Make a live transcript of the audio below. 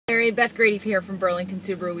Hi, Beth Grady here from Burlington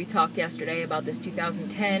Subaru. We talked yesterday about this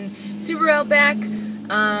 2010 Subaru Outback,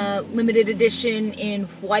 limited edition in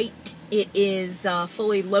white. It is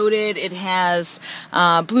fully loaded. It has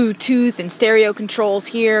Bluetooth and stereo controls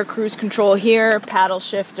here, cruise control here, paddle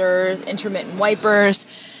shifters, intermittent wipers,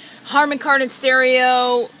 Harman Kardon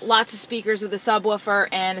stereo, lots of speakers with a subwoofer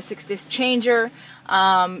and a 6-disc changer,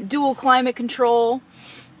 dual climate control,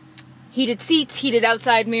 heated seats, heated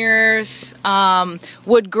outside mirrors,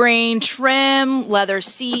 wood grain trim, leather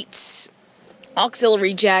seats,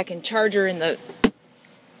 auxiliary jack and charger in the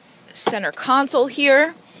center console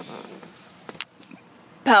here,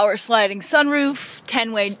 power sliding sunroof,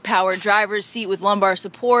 10-way power driver's seat with lumbar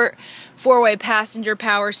support, 4-way passenger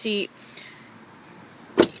power seat.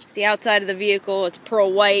 It's the outside of the vehicle. It's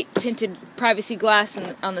pearl white, tinted privacy glass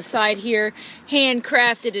on the side here.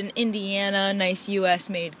 Handcrafted in Indiana, nice US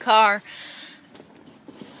made car.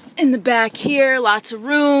 In the back here, lots of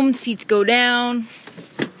room, seats go down.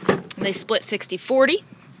 They split 60/40.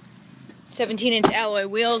 17-inch alloy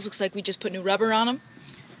wheels, looks like we just put new rubber on them.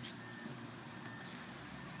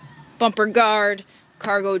 Bumper guard,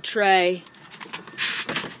 cargo tray,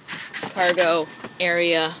 cargo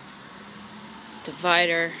area,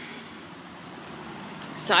 divider,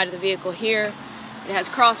 side of the vehicle here. It has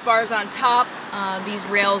crossbars on top. These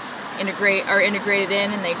rails are integrated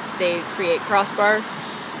in, and they create crossbars.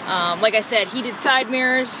 Like I said, heated side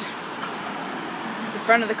mirrors. It's the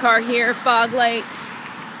front of the car here, fog lights,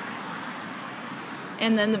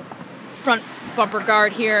 and then the front bumper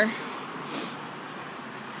guard here.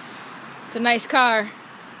 It's a nice car.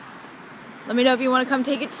 Let me know if you want to come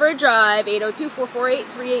take it for a drive.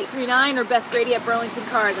 802-448-3839 or Beth Grady at Burlington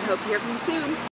Cars. I hope to hear from you soon.